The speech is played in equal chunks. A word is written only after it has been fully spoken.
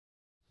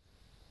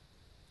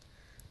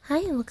Hi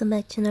and welcome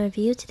back to another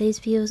video. Today's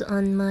video is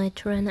on my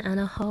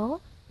Toranoana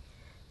haul.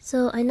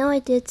 So I know I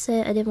did say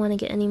I didn't want to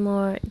get any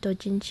more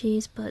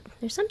doujinshis, but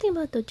there's something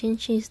about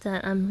doujinshis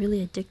that I'm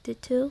really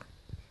addicted to.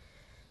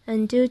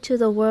 And due to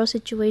the world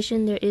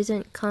situation, there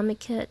isn't Comic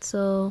Cat,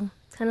 so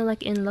kind of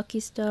like in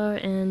Lucky Star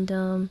and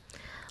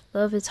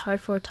Love is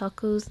Hard for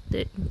Otakus,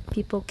 that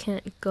people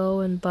can't go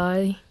and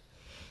buy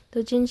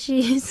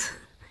doujinshis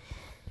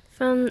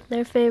from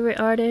their favorite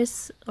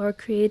artist or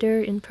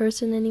creator in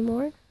person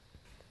anymore.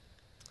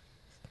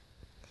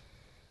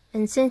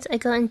 And since I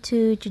got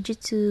into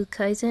Jujutsu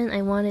Kaisen,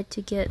 I wanted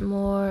to get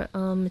more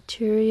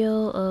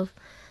material of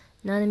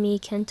Nanami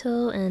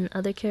Kento and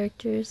other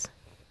characters.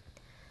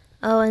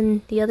 Oh,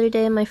 and the other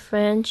day my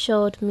friend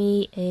showed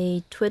me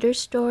a Twitter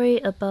story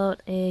about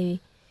a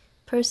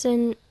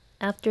person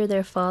after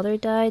their father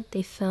died.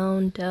 They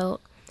found out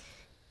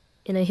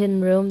in a hidden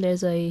room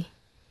there's a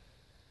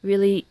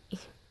really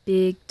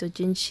big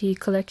doujinshi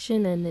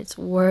collection and it's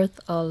worth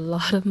a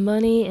lot of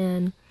money,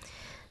 and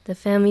the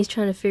family's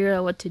trying to figure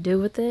out what to do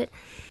with it.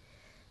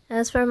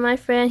 As for my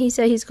friend, he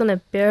said he's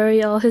gonna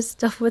bury all his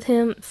stuff with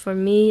him. For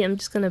me, I'm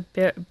just gonna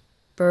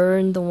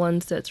burn the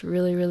ones that's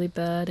really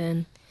bad,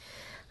 and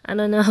I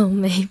don't know,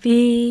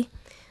 maybe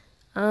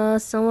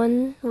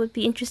someone would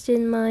be interested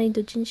in my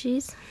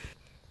doujinshis.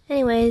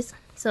 Anyways,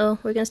 so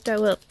we're gonna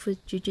start with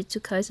Jujutsu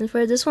Kaisen.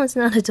 For this one's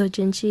not a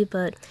doujinshi,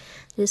 but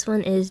this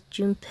one is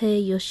Junpei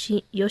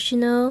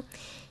Yoshino.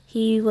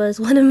 He was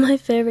one of my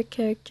favorite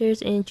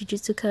characters in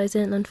Jujutsu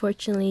Kaisen.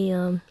 Unfortunately,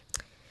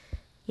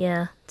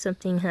 yeah,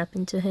 something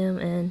happened to him,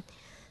 and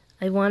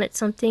I wanted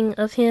something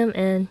of him,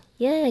 and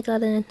yeah, I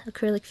got an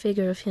acrylic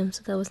figure of him,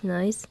 so that was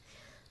nice.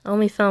 I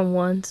only found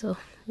one, so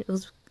it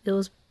was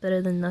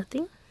better than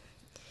nothing.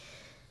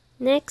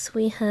 Next,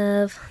 we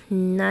have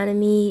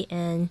Nanami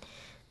and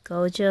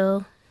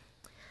Gojo.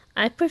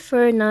 I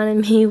prefer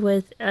Nanami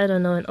with, I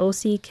don't know, an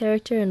OC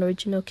character, an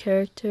original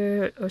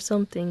character, or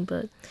something,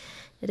 but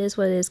it is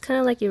what it is. Kind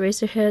of like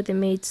Eraserhead, they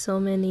made so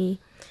many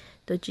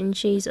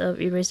doujinshis of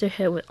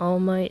Eraserhead with All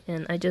Might,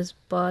 and I just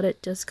bought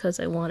it just because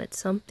I wanted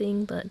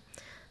something, but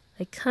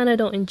I kind of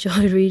don't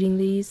enjoy reading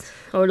these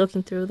or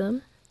looking through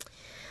them.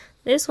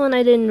 This one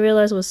I didn't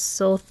realize was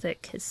so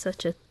thick. It's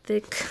such a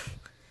thick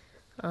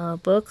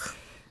book.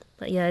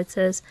 But yeah, it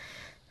says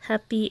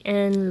Happy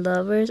End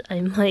Lovers. I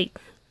might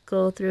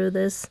go through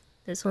this.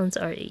 This one's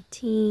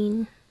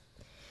R18.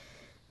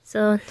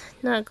 So,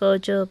 not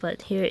Gojo,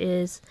 but here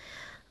is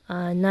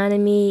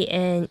Nanami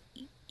and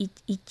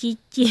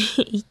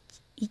Ichichi.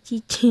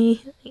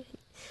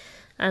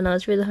 I know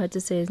it's really hard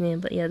to say his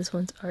name, but yeah, this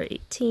one's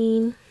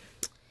R18.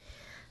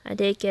 I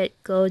did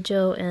get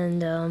Gojo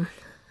and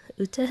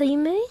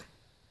Utahime,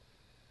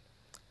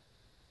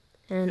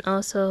 and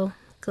also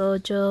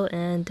Gojo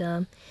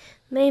and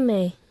Mei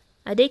Mei.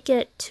 I did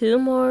get 2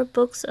 more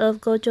books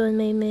of Gojo and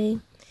Mei Mei.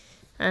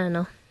 I don't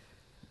know.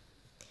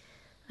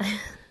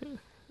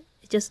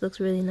 It just looks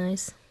really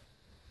nice.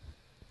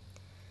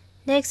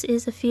 Next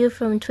is a few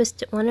from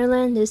Twisted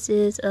Wonderland. This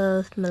is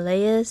of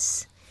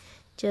Malaeus,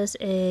 just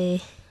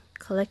a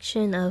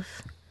collection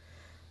of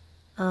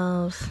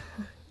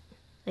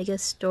I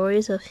guess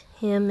stories of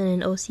him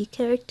and an OC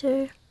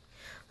character,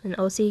 an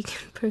OC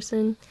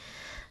person.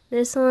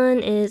 This one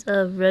is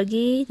of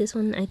Ruggy. This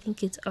one I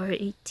think it's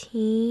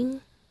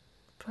R18,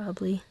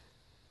 probably.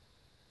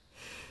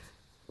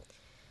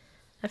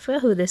 I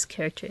forgot who this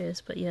character is,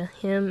 but yeah,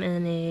 him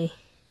and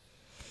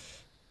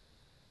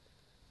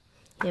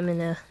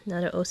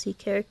another OC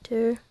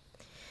character.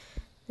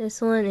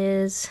 This one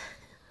is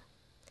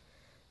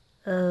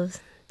of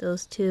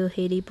those 2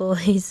 Haiti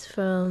boys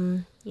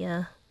from,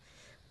 yeah,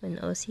 an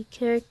OC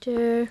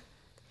character.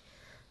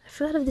 I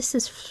forgot if this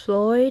is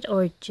Floyd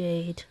or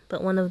Jade,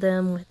 but one of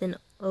them with an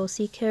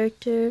OC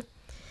character.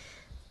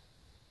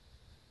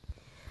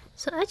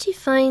 So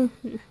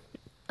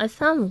I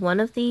found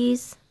one of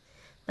these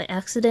by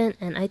accident,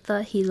 and I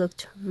thought he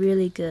looked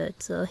really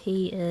good. So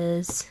he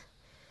is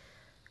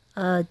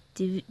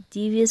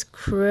Devious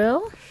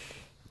Krill,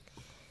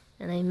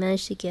 and I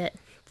managed to get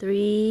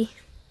 3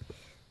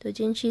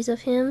 doujinshis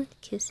of him.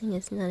 Kissing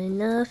is not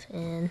enough,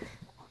 and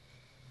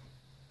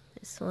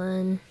this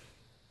one,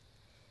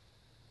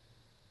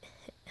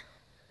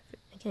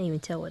 I can't even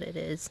tell what it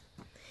is,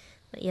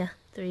 but yeah,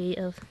 3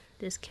 of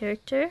this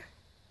character.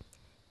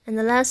 And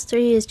the last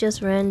 3 is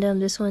just random.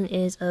 This one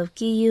is of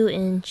Giyu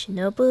and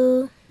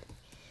Shinobu.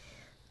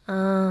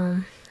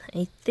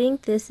 I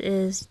think this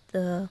is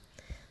the,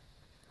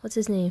 what's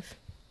his name?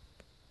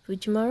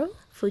 Fujimaru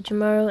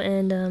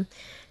and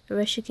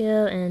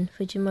Irashigel, and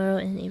Fujimaru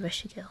and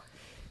Irashigel.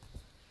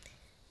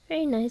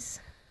 Very nice.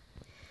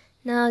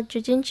 Now,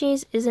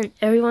 doujinshis isn't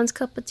everyone's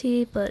cup of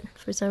tea, but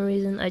for some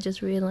reason I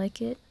just really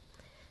like it.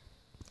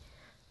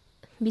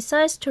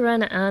 Besides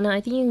Toranoana,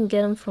 I think you can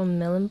get them from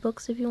Melon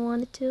Books if you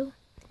wanted to.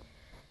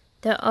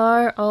 There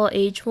are all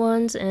age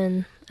ones,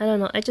 and I don't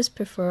know, I just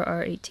prefer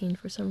R18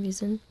 for some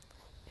reason.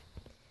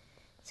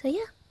 So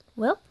yeah,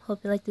 well,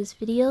 hope you liked this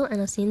video, and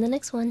I'll see you in the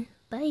next one.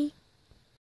 Bye!